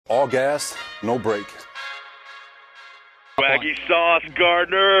All gas, no brake. Swaggy sauce,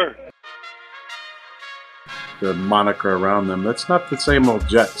 Gardner. The moniker around them. That's not the same old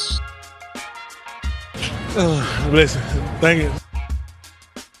Jets. Listen, thank you.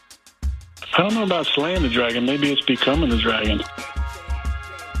 I don't know about slaying the dragon. Maybe it's becoming the dragon.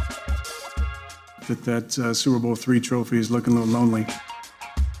 That Super Bowl III trophy is looking a little lonely.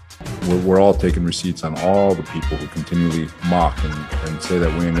 We're all taking receipts on all the people who continually mock and say that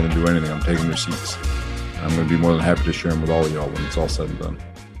we ain't going to do anything. I'm taking receipts. And I'm going to be more than happy to share them with all of y'all when it's all said and done.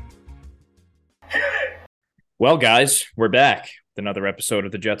 Well, guys, we're back with another episode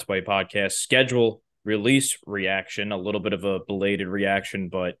of the Jets Way podcast. Schedule release reaction, a little bit of a belated reaction,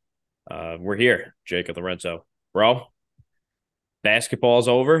 but we're here. Jake and Lorenzo. Bro, basketball's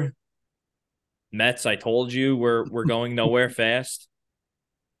over. Mets, I told you we're going nowhere fast.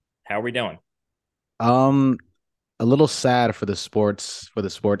 How are we doing? A little sad for the sports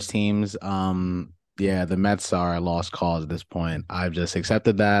teams. Yeah, the Mets are a lost cause at this point. I've just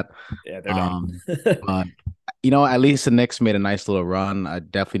accepted that. Yeah, they're done. But at least the Knicks made a nice little run.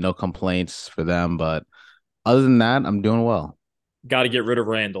 Definitely no complaints for them, but other than that, I'm doing well. Got to get rid of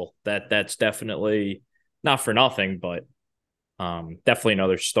Randall. That's definitely not for nothing, but definitely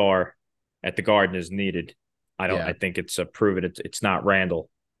another star at the Garden is needed. I think it's proven it's not Randall,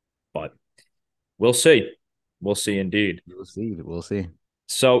 but we'll see. We'll see indeed. We'll see.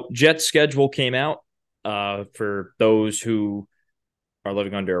 So Jets schedule came out for those who are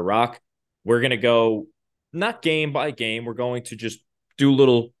living under a rock. We're going to go not game by game. We're going to just do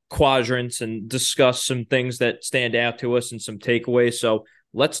little quadrants and discuss some things that stand out to us and some takeaways. So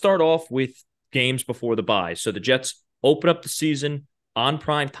let's start off with games before the bye. So the Jets open up the season on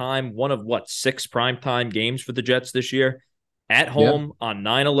prime time, one of 6 primetime games for the Jets this year, at home on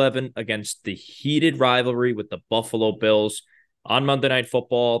 9/11 against the heated rivalry with the Buffalo Bills on Monday Night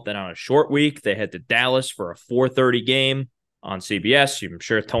Football. Then on a short week, they head to Dallas for a 4:30 game on CBS. I'm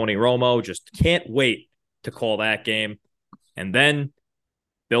sure Tony Romo just can't wait to call that game. And then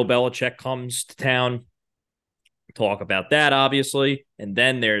Bill Belichick comes to town. Talk about that, obviously. And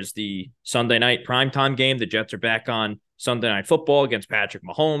then there's the Sunday night primetime game. The Jets are back on Sunday Night Football against Patrick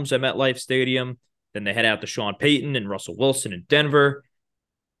Mahomes at MetLife Stadium. Then they head out to Sean Payton and Russell Wilson in Denver.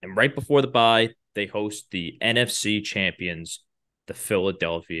 And right before the bye, they host the NFC champions, the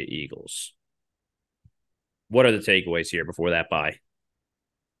Philadelphia Eagles. What are the takeaways here before that bye?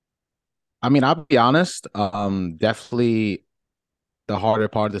 I mean, I'll be honest. Definitely the harder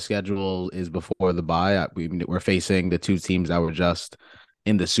part of the schedule is before the bye. We're facing the two teams that were just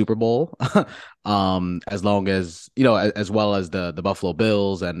in the Super Bowl, as long as, as well as the Buffalo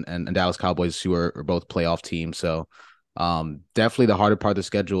Bills and Dallas Cowboys, who are both playoff teams. So definitely the harder part of the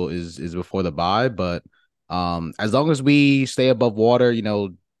schedule is before the bye. But as long as we stay above water,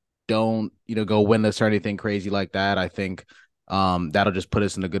 don't, go winless or anything crazy like that, I think that'll just put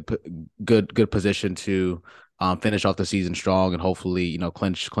us in a good position to finish off the season strong and hopefully,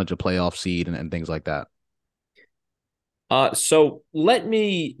 clinch a playoff seed and things like that. So let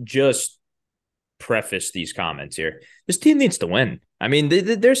me just preface these comments here. This team needs to win. I mean,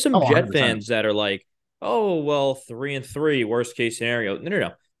 there's some Jet 100%. fans that are like, oh, well, 3-3, worst case scenario.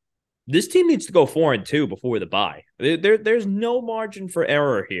 No. This team needs to go 4-2 before the bye. There's no margin for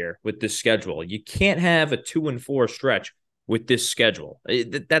error here with this schedule. You can't have a 2-4 stretch with this schedule.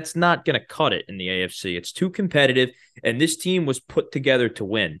 That's not going to cut it in the AFC. It's too competitive, and this team was put together to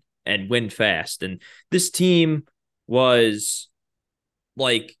win and win fast. And this team was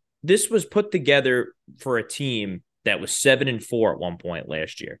put together for a team that was 7-4 at one point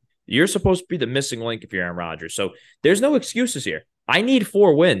last year. You're supposed to be the missing link if you're Aaron Rodgers. So there's no excuses here. I need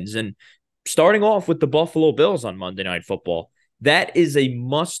 4 wins. And starting off with the Buffalo Bills on Monday Night Football, that is a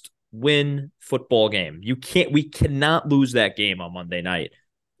must-win football game. We cannot lose that game on Monday night.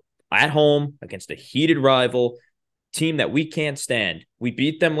 At home against a heated rival, team that we can't stand. We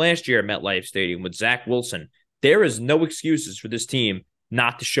beat them last year at MetLife Stadium with Zach Wilson. There is no excuses for this team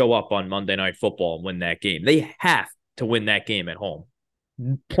not to show up on Monday Night Football and win that game. They have to win that game at home.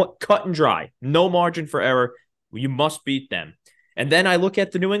 Cut and dry. No margin for error. You must beat them. And then I look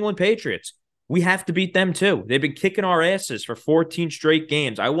at the New England Patriots. We have to beat them too. They've been kicking our asses for 14 straight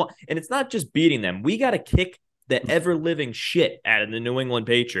games. And it's not just beating them. We got to kick the ever-living shit out of the New England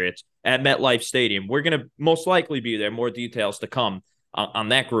Patriots at MetLife Stadium. We're going to most likely be there. More details to come on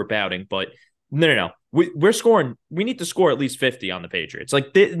that group outing. But no. We're scoring. We need to score at least 50 on the Patriots.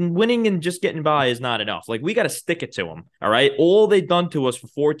 Winning and just getting by is not enough. We got to stick it to them. All right. All they've done to us for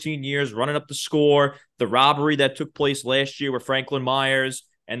 14 years, running up the score, the robbery that took place last year with Franklin Myers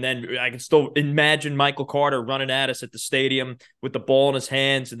And then I can still imagine Michael Carter running at us at the stadium with the ball in his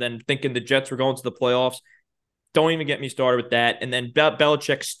hands and then thinking the Jets were going to the playoffs. Don't even get me started with that. And then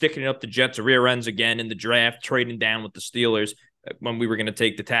Belichick sticking it up the Jets' rear ends again in the draft, trading down with the Steelers when we were going to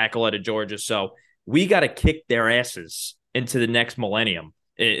take the tackle out of Georgia. So we got to kick their asses into the next millennium.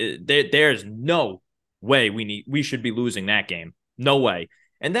 There's no way we should be losing that game. No way.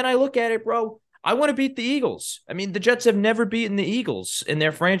 And then I look at it, bro. I want to beat the Eagles. I mean, the Jets have never beaten the Eagles in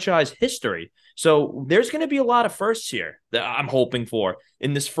their franchise history. So there's going to be a lot of firsts here that I'm hoping for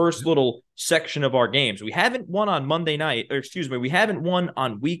in this first little section of our games. We haven't won on Monday night, we haven't won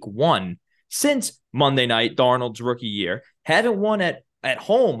on week 1 since Monday night, Darnold's rookie year. Haven't won at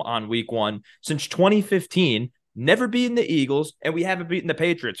home on week 1 since 2015. Never beaten the Eagles, and we haven't beaten the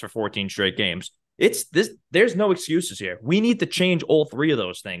Patriots for 14 straight games. There's no excuses here. We need to change all 3 of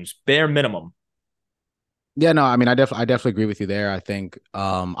those things, bare minimum. Yeah, no, I mean, I definitely agree with you there. I think,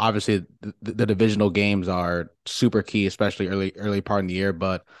 obviously the divisional games are super key, especially early part in the year.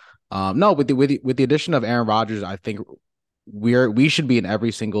 But no, with the addition of Aaron Rodgers, I think we should be in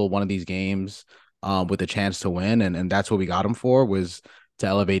every single one of these games with a chance to win, and that's what we got him for, was to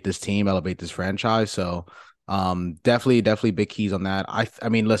elevate this team, elevate this franchise. So definitely big keys on that. I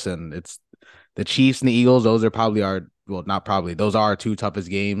mean, listen, it's the Chiefs and the Eagles. Those are probably not probably, those are our 2 toughest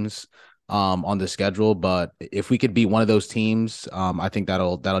games on the schedule. But if we could beat one of those teams, I think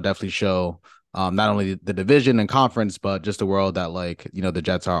that'll definitely show not only the division and conference, but just the world that, like, the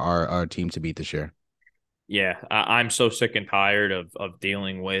Jets are our team to beat this year. Yeah, I'm so sick and tired of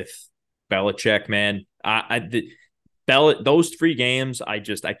dealing with Belichick, man. Those 3 games, I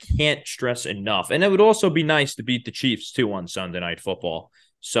can't stress enough. And it would also be nice to beat the Chiefs too on Sunday Night Football.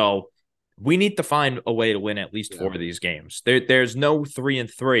 So we need to find a way to win at least 4 of these games. There's no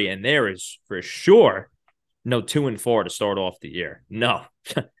 3-3, and there is for sure no 2-4 to start off the year. No,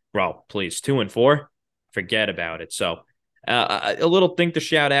 bro, please, 2-4, forget about it. So a little thing to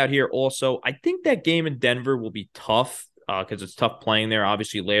shout out here also. I think that game in Denver will be tough because it's tough playing there.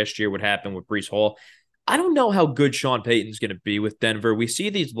 Obviously, last year what happened with Breece Hall. I don't know how good Sean Payton's going to be with Denver. We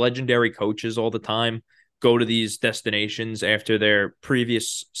see these legendary coaches all the time go to these destinations after their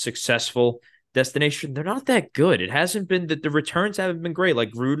previous successful destination. They're not that good. It hasn't been that the returns haven't been great. Like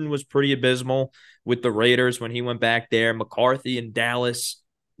Gruden was pretty abysmal with the Raiders when he went back there. McCarthy in Dallas,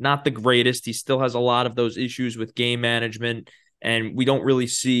 not the greatest. He still has a lot of those issues with game management, and we don't really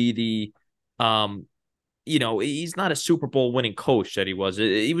see he's not a Super Bowl winning coach that he was.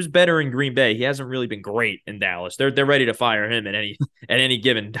 He was better in Green Bay. He hasn't really been great in Dallas. They're ready to fire him at any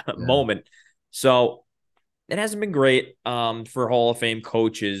given moment. So it hasn't been great for Hall of Fame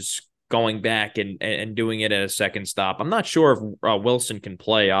coaches going back and doing it at a second stop. I'm not sure if Wilson can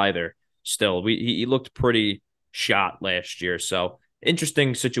play either. Still, he looked pretty shot last year. So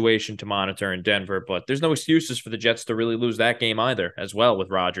interesting situation to monitor in Denver, but there's no excuses for the Jets to really lose that game either, as well, with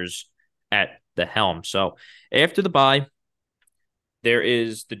Rodgers at the helm. So after the bye, there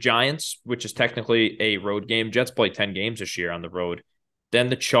is the Giants, which is technically a road game. Jets play 10 games this year on the road. Then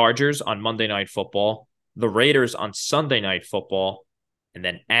the Chargers on Monday Night Football, the Raiders on Sunday Night Football, and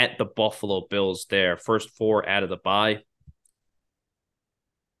then at the Buffalo Bills there. First 4 out of the bye.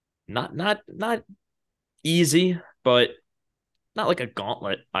 Not easy, but not like a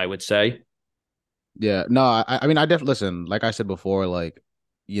gauntlet, I would say. Yeah, no, I mean, I definitely, listen, like I said before, like,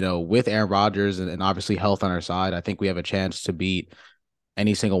 with Aaron Rodgers and obviously health on our side, I think we have a chance to beat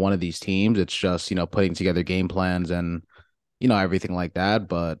any single one of these teams. It's just, putting together game plans and, everything like that.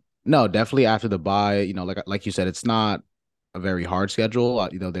 But no, definitely after the bye, like you said, it's not a very hard schedule.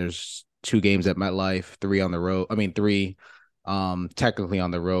 There's 2 games at MetLife, 3 on the road. I mean, 3 technically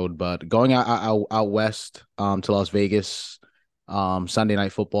on the road, but going out west to Las Vegas, Sunday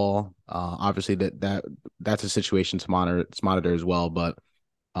Night Football, obviously that's a situation to monitor as well. But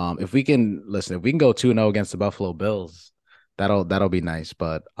if we can go 2-0 against the Buffalo Bills, that'll be nice.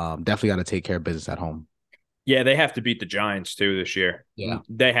 But definitely got to take care of business at home. Yeah, they have to beat the Giants too this year. Yeah,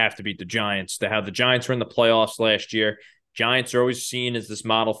 they have to beat the Giants. The Giants were in the playoffs last year. Giants are always seen as this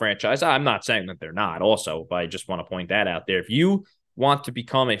model franchise. I'm not saying that they're not also, but I just want to point that out there. If you want to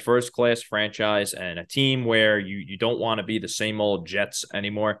become a first-class franchise and a team where you don't want to be the same old Jets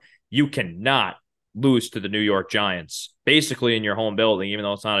anymore, you cannot lose to the New York Giants, basically in your home building, even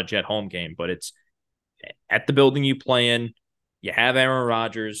though it's not a Jet home game, but it's at the building you play in. You have Aaron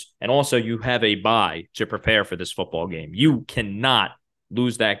Rodgers, and also you have a bye to prepare for this football game. You cannot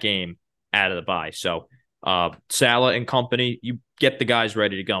lose that game out of the bye. So Saleh and company, you get the guys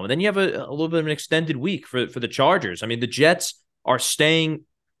ready to go. And then you have a little bit of an extended week for the Chargers. I mean, the Jets are staying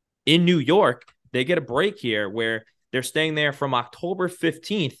in New York. They get a break here where they're staying there from October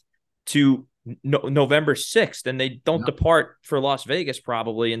 15th to November 6th, and they don't depart for Las Vegas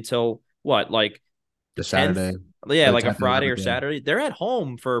probably until what, like The 10th? Saturday. Yeah, The like a 10th, Friday or 11th, yeah. Saturday. They're at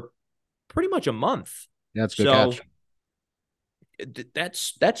home for pretty much a month. Yeah, that's a good So catch.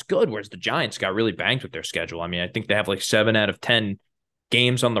 that's good. Whereas the Giants got really banged with their schedule. I mean, I think they have like 7 out of 10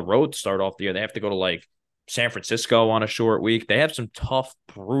 games on the road to start off the year. They have to go to like San Francisco on a short week. They have some tough,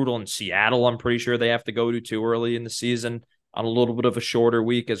 brutal in Seattle. I'm pretty sure they have to go to too early in the season on a little bit of a shorter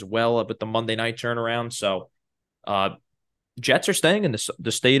week as well with the Monday night turnaround. So, Jets are staying in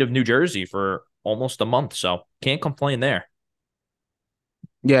the state of New Jersey for almost a month, so can't complain there.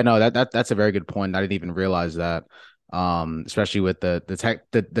 Yeah, no, that's a very good point. I didn't even realize that. Especially with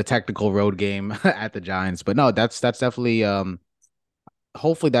the technical road game at the Giants. But no, that's definitely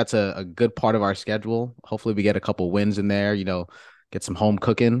hopefully that's a good part of our schedule. Hopefully we get a couple wins in there, get some home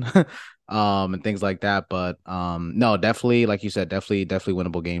cooking and things like that. But no, definitely, like you said, definitely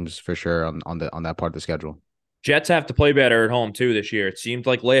winnable games for sure on that part of the schedule. Jets have to play better at home too this year. It seemed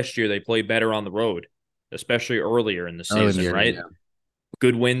like last year they played better on the road, especially earlier in the season, right? Yeah.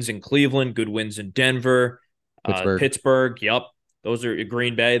 Good wins in Cleveland, good wins in Denver, Pittsburgh. Yep. Those are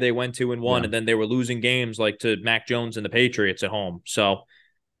Green Bay they went to and won, and then they were losing games like to Mac Jones and the Patriots at home. So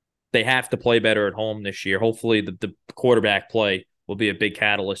they have to play better at home this year. Hopefully the quarterback play will be a big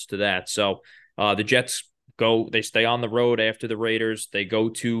catalyst to that. So the Jets they stay on the road after the Raiders. They go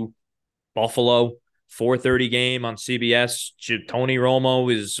to Buffalo. 4:30 game on CBS. Tony Romo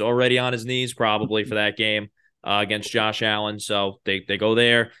is already on his knees probably for that game against Josh Allen. So they go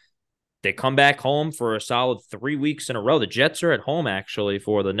there. They come back home for a solid 3 weeks in a row. The Jets are at home actually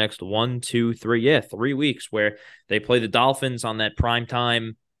for the next 3 weeks where they play the Dolphins on that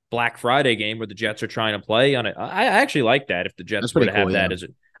primetime Black Friday game where the Jets are trying to play on it. I actually like that if the Jets were to have that as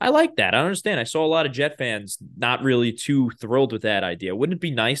it. I like that. I understand. I saw a lot of Jet fans not really too thrilled with that idea. Wouldn't it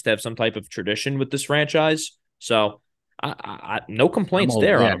be nice to have some type of tradition with this franchise? So, no complaints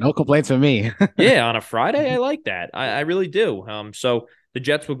there. Yeah, no complaints from me. Yeah, on a Friday, I like that. I really do. So the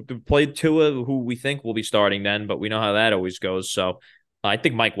Jets will play Tua, who we think will be starting then, but we know how that always goes. So I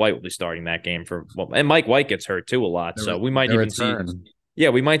think Mike White will be starting that game and Mike White gets hurt too a lot. So we might even see. Yeah,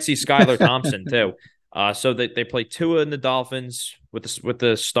 we might see Skylar Thompson too. So they play Tua and the Dolphins with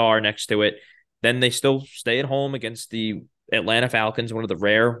the star next to it. Then they still stay at home against the Atlanta Falcons, one of the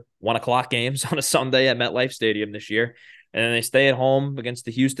rare 1:00 games on a Sunday at MetLife Stadium this year. And then they stay at home against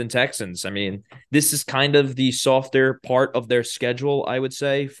the Houston Texans. I mean, this is kind of the softer part of their schedule, I would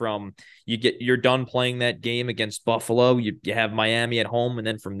say. From you're done playing that game against Buffalo, you have Miami at home, and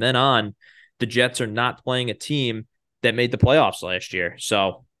then from then on, the Jets are not playing a team that made the playoffs last year.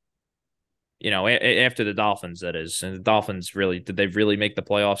 So, after the Dolphins, that is. And the Dolphins did they really make the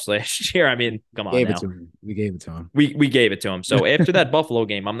playoffs last year? I mean, come on now. We gave it to him. We gave it to him. So after that Buffalo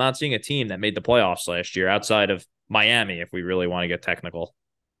game, I'm not seeing a team that made the playoffs last year outside of Miami, if we really want to get technical.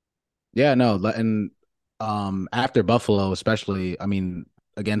 Yeah, no. And after Buffalo, especially, I mean,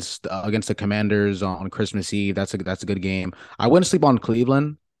 against the Commanders on Christmas Eve, that's a good game. I wouldn't sleep on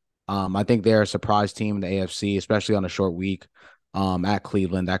Cleveland. I think they're a surprise team in the AFC, especially on a short week. At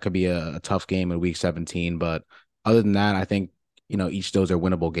Cleveland, that could be a tough game in week 17. But other than that, I think, each of those are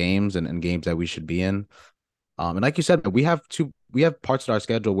winnable games and games that we should be in. And like you said, we have parts of our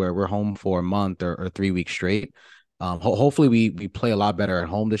schedule where we're home for a month or 3 weeks straight. Hopefully we play a lot better at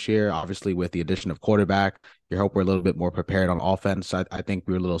home this year. Obviously, with the addition of quarterback, you hope we're a little bit more prepared on offense. I think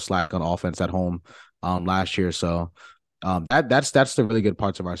we were a little slack on offense at home last year. So that's the really good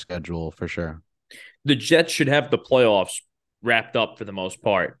parts of our schedule for sure. The Jets should have the playoffs wrapped up for the most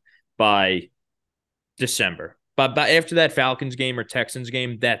part by December. But after that Falcons game or Texans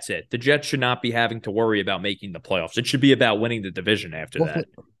game, that's it. The Jets should not be having to worry about making the playoffs. It should be about winning the division after that.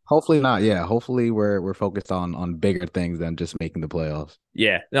 Hopefully not. Yeah. Hopefully we're focused on bigger things than just making the playoffs.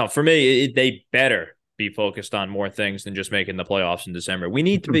 Yeah. No, for me, they better be focused on more things than just making the playoffs in December. We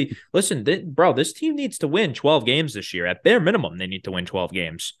need to be listen, this team needs to win 12 games this year. At bare minimum, they need to win 12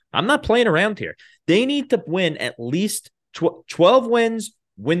 games. I'm not playing around here. They need to win at least 12 wins,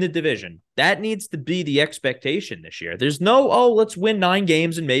 win the division. That needs to be the expectation this year. There's no, let's win 9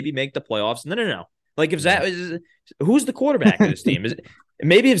 games and maybe make the playoffs. No. Like if who's the quarterback of this team?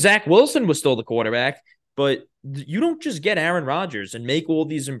 Maybe if Zach Wilson was still the quarterback, but you don't just get Aaron Rodgers and make all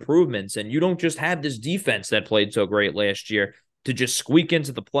these improvements, and you don't just have this defense that played so great last year to just squeak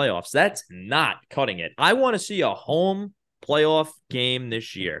into the playoffs. That's not cutting it. I want to see a home playoff game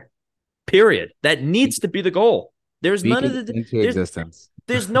this year. Period. That needs to be the goal. There's none of the into existence.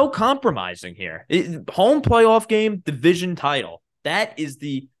 There's no compromising here. Home playoff game, division title. That is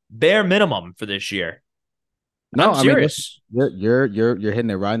the bare minimum for this year. No, I'm I mean, listen, serious. you're hitting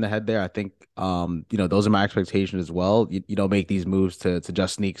it right in the head there. I think those are my expectations as well. You don't make these moves to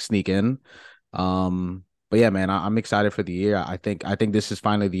just sneak in. But yeah, man, I'm excited for the year. I think this is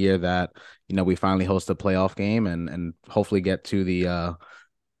finally the year that we finally host a playoff game and hopefully get to the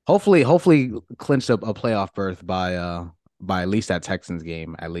hopefully clinch a playoff berth by at least that Texans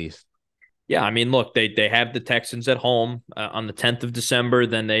game at least. Yeah, I mean, look, they have the Texans at home on the 10th of December.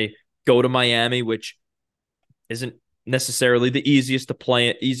 Then they go to Miami, which isn't necessarily the easiest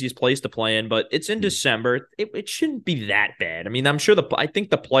place to play in, but it's in December. It shouldn't be that bad. I mean, I think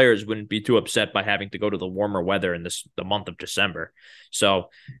the players wouldn't be too upset by having to go to the warmer weather in the month of December. So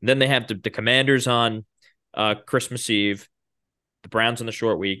then they have the Commanders on Christmas Eve, the Browns on the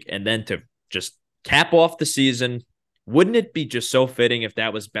short week, and then to just cap off the season. Wouldn't it be just so fitting if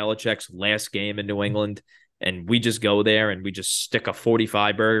that was Belichick's last game in New England and we just go there and we just stick a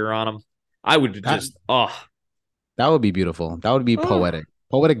 45 burger on him? I would That just, that would be beautiful. That would be poetic.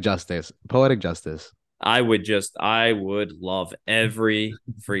 Poetic justice. Poetic justice. I would love every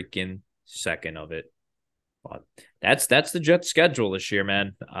freaking second of it. But that's the Jets schedule this year,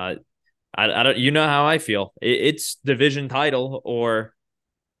 man. I don't, you know how I feel. It's division title or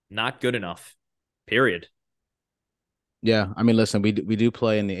not good enough. Period. Yeah, I mean, listen, we do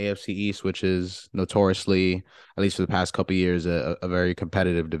play in the AFC East, which is notoriously, at least for the past couple of years, a very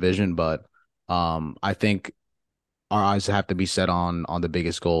competitive division. But I think our eyes have to be set on the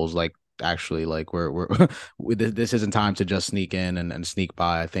biggest goals. Like actually, like we're this isn't time to just sneak in and sneak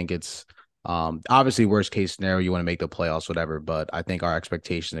by. I think it's obviously worst case scenario you want to make the playoffs, whatever. But I think our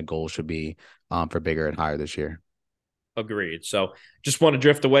expectation and goals should be for bigger and higher this year. Agreed. So just want to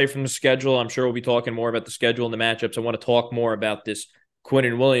drift away from the schedule. I'm sure we'll be talking more about the schedule and the matchups. I want to talk more about this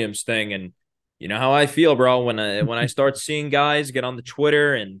Quinn Williams thing. And you know how I feel, bro, when I start seeing guys get on the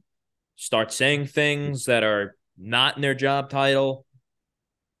Twitter and start saying things that are not in their job title.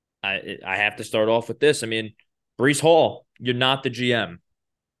 I have to start off with this. I mean, Brees Hall, you're not the GM.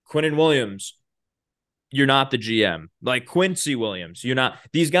 Quinn Williams, you're not the GM. Like Quincy Williams, you're not.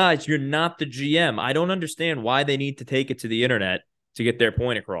 These guys, you're not the GM. I don't understand why they need to take it to the internet to get their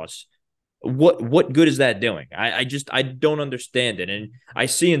point across. What good is that doing? I don't understand it. And I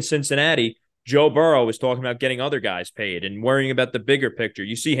see in Cincinnati, Joe Burrow is talking about getting other guys paid and worrying about the bigger picture.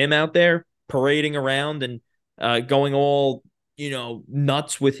 You see him out there parading around and going all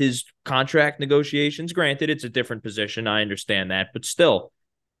nuts with his contract negotiations. Granted, it's a different position. I understand that, but still,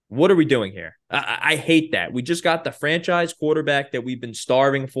 what are we doing here? I hate that. We just got the franchise quarterback that we've been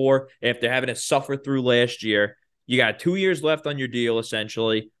starving for after having to suffer through last year. You got 2 years left on your deal,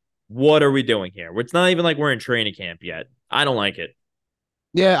 essentially. What are we doing here? It's not even like we're in training camp yet. I don't like it.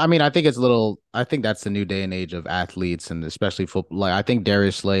 Yeah, I mean, I think that's the new day and age of athletes and especially football. Like, I think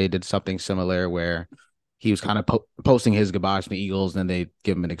Darius Slay did something similar where he was kind of posting his goodbyes from the Eagles, and then they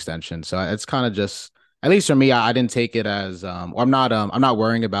give him an extension. So it's kind of just, at least for me, I didn't take it as, or I'm not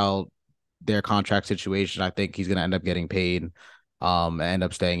worrying about their contract situation. I think he's going to end up getting paid, end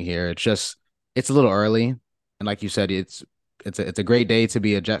up staying here. It's a little early. And like you said, it's a great day to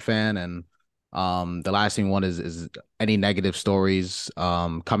be a Jet fan. And, the last thing we want is any negative stories,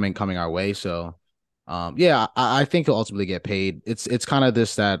 coming our way. So, yeah, I think he'll ultimately get paid. It's kind of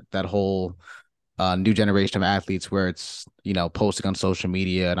that whole, new generation of athletes where it's posting on social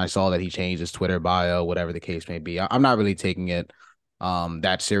media, and I saw that he changed his Twitter bio, whatever the case may be. I'm not really taking it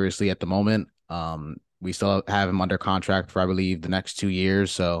that seriously at the moment. We still have him under contract for, I believe, the next 2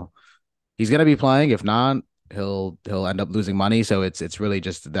 years, so he's gonna be playing. If not, he'll end up losing money. So it's really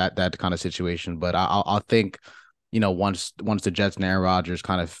just that kind of situation. But I'll think once the Jets and Aaron Rodgers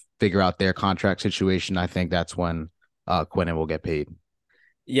kind of figure out their contract situation, I think that's when Quinnen will get paid.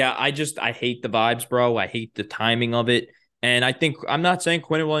 Yeah, I hate the vibes, bro. I hate the timing of it. And I'm not saying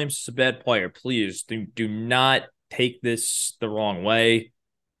Quinn Williams is a bad player. Please do not take this the wrong way.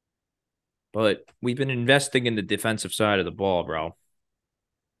 But we've been investing in the defensive side of the ball, bro.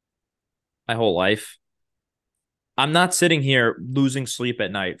 My whole life. I'm not sitting here losing sleep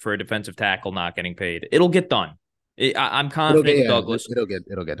at night for a defensive tackle not getting paid. It'll get done. I'm confident in Douglas. It'll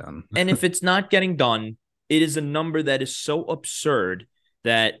get done. And if it's not getting done, it is a number that is so absurd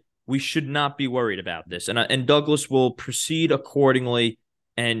that we should not be worried about this. And Douglas will proceed accordingly.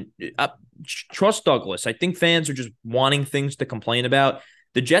 And trust Douglas. I think fans are just wanting things to complain about.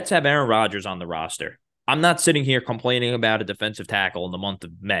 The Jets have Aaron Rodgers on the roster. I'm not sitting here complaining about a defensive tackle in the month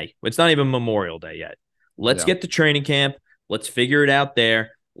of May. It's not even Memorial Day yet. Let's get to training camp. Let's figure it out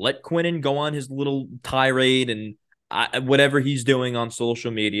there. Let Quinnen go on his little tirade and whatever he's doing on social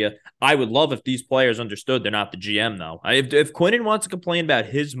media. I would love if these players understood they're not the GM, though. If Quinnen wants to complain about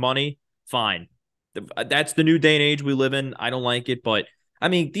his money, fine. That's the new day and age we live in. I don't like it, but I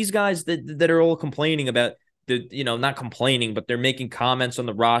mean, these guys that are all complaining about not complaining, but they're making comments on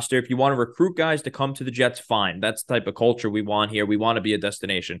the roster. If you want to recruit guys to come to the Jets, fine. That's the type of culture we want here. We want to be a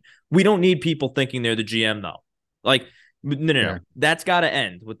destination. We don't need people thinking they're the GM though. Like, no. That's got to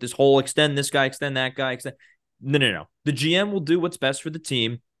end with this whole extend this guy, extend that guy, extend. No. The GM will do what's best for the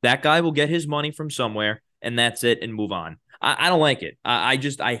team. That guy will get his money from somewhere, and that's it, and move on. I don't like it.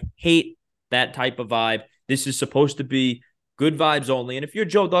 I hate that type of vibe. This is supposed to be good vibes only. And if you're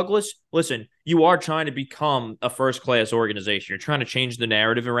Joe Douglas, listen, you are trying to become a first-class organization. You're trying to change the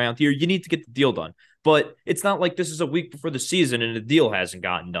narrative around here. You need to get the deal done. But it's not like this is a week before the season and the deal hasn't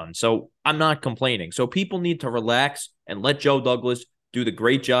gotten done. So I'm not complaining. So people need to relax and let Joe Douglas do the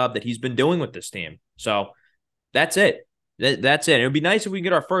great job that he's been doing with this team. So that's it. That's it. It would be nice if we can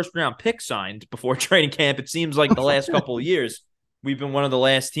get our first-round pick signed before training camp. It seems like the last couple of years we've been one of the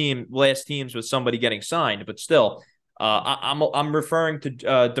last teams with somebody getting signed. But still, I'm deferring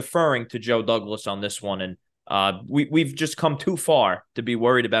to Joe Douglas on this one, and we've just come too far to be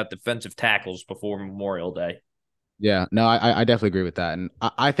worried about defensive tackles before Memorial Day. Yeah, no, I definitely agree with that, and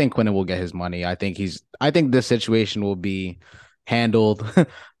I think Quinnen will get his money. I think this situation will be handled,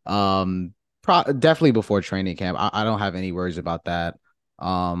 definitely before training camp. I don't have any worries about that.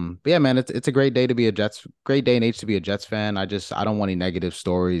 But yeah, man, it's a great day to be great day and age to be a Jets fan. I don't want any negative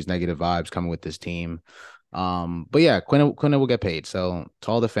stories, negative vibes coming with this team. But yeah, Quinnen will get paid. So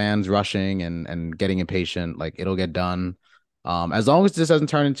to all the fans rushing and getting impatient, like it'll get done. As long as this doesn't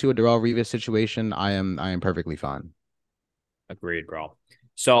turn into a Darrelle Revis situation, I am perfectly fine. Agreed, bro.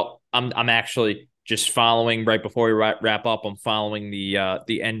 So I'm actually just following right before we wrap up. I'm following the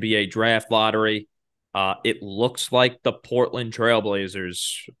NBA draft lottery. It looks like the Portland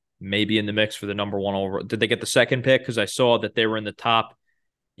Trailblazers may be in the mix for the number one overall. Did they get the second pick? Because I saw that they were in the top.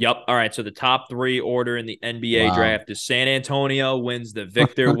 Yep. All right. So the top 3 order in the NBA draft is San Antonio wins the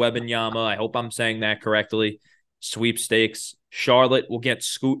Victor Wembanyama. I hope I'm saying that correctly. Sweepstakes. Charlotte will get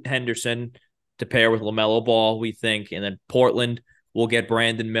Scoot Henderson to pair with LaMelo Ball, we think. And then Portland will get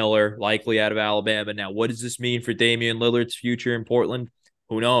Brandon Miller, likely out of Alabama. Now, what does this mean for Damian Lillard's future in Portland?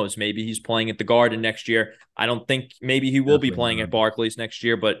 Who knows? Maybe he's playing at the Garden next year. I don't think maybe he will be playing at Barclays next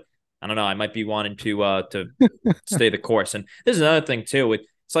year, but I don't know. I might be wanting to stay the course. And this is another thing, too.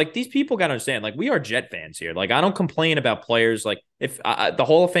 It's like these people got to understand, like, we are Jet fans here. Like, I don't complain about players. Like, if the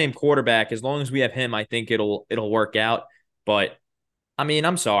Hall of Fame quarterback, as long as we have him, I think it'll work out. But, I mean,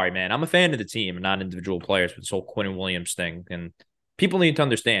 I'm sorry, man. I'm a fan of the team and not individual players with this whole Quinnen Williams thing. And people need to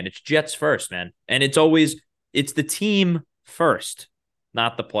understand it's Jets first, man. And it's the team first,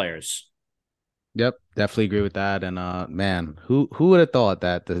 not the players. Yep, definitely agree with that. And man, who would have thought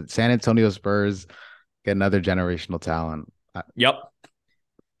that the San Antonio Spurs get another generational talent? Yep.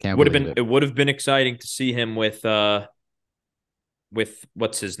 It would have been exciting to see him with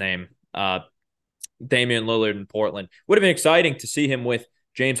what's his name? Damian Lillard in Portland. Would have been exciting to see him with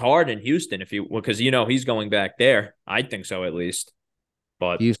James Harden in Houston because he's going back there. I think so, at least.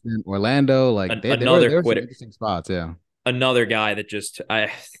 But Houston, Orlando, like they're some interesting spots, yeah. Another guy that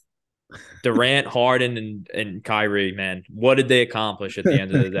Durant, Harden, and Kyrie, man, what did they accomplish at the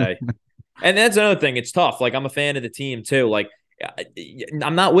end of the day? And that's another thing. It's tough. Like, I'm a fan of the team too. Like,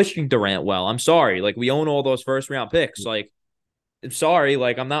 I'm not wishing Durant well. I'm sorry. Like, we own all those first round picks. Like, I'm sorry.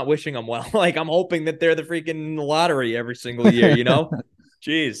 Like, I'm not wishing them well. Like, I'm hoping that they're the freaking lottery every single year.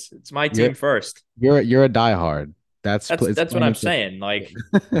 Jeez, it's my team first. You're a diehard. That's what I'm saying. Like,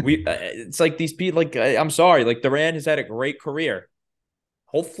 it's like these people. Like, I'm sorry. Like, Durant has had a great career.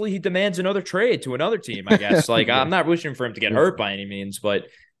 Hopefully, he demands another trade to another team. I guess. Like, I'm not wishing for him to get hurt by any means, but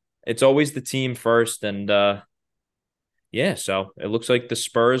it's always the team first. And yeah, so it looks like the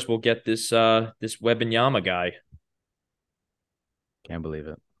Spurs will get this Wembanyama guy. Can't believe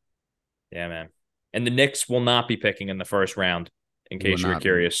it. Yeah, man. And the Knicks will not be picking in the first round, in case you were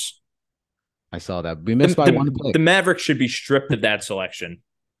curious. I saw that. We missed by one pick. The Mavericks should be stripped of that selection.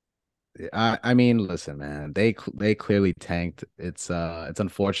 I mean, listen, man. They clearly tanked. It's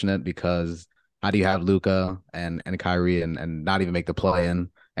unfortunate because how do you have Luka and Kyrie and not even make the play-in?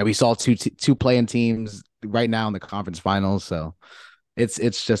 And we saw two play-in teams right now in the conference finals, so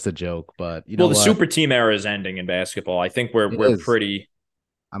it's just a joke. But the super team era is ending in basketball. I think we're pretty.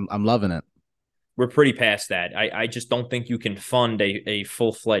 I'm loving it. We're pretty past that. I just don't think you can fund a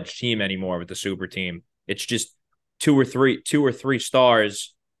full-fledged team anymore with the super team. It's just two or three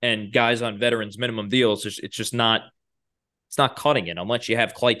stars and guys on veterans minimum deals. It's just not. It's not cutting it unless you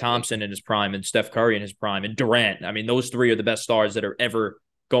have Klay Thompson in his prime and Steph Curry in his prime and Durant. I mean, those 3 are the best stars that are ever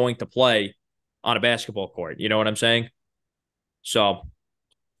going to play on a basketball court. You know what I'm saying? So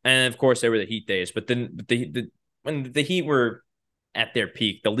And of course, they were the Heat days. But then when the Heat were at their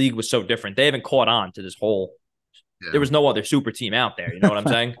peak, the league was so different. They haven't caught on to this whole. There was no other super team out there. You know what I'm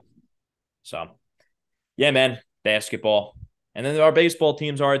saying? So, yeah, man, basketball, and then our baseball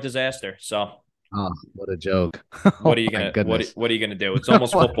teams are a disaster. So, oh, what a joke! what are you gonna what are you gonna do? It's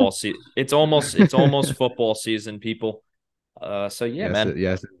almost football season. It's almost football season, people. So yeah, yes, man.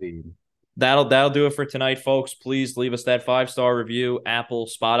 Yes, indeed. That'll do it for tonight, folks. Please leave us that 5-star review, Apple,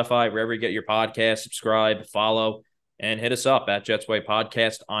 Spotify, wherever you get your podcast. Subscribe, follow, and hit us up at Jets Way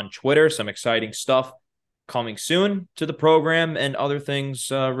Podcast on Twitter. Some exciting stuff coming soon to the program and other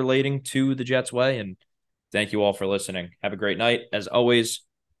things relating to the Jets Way. And thank you all for listening. Have a great night. As always,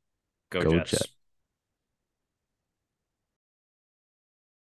 go Jets.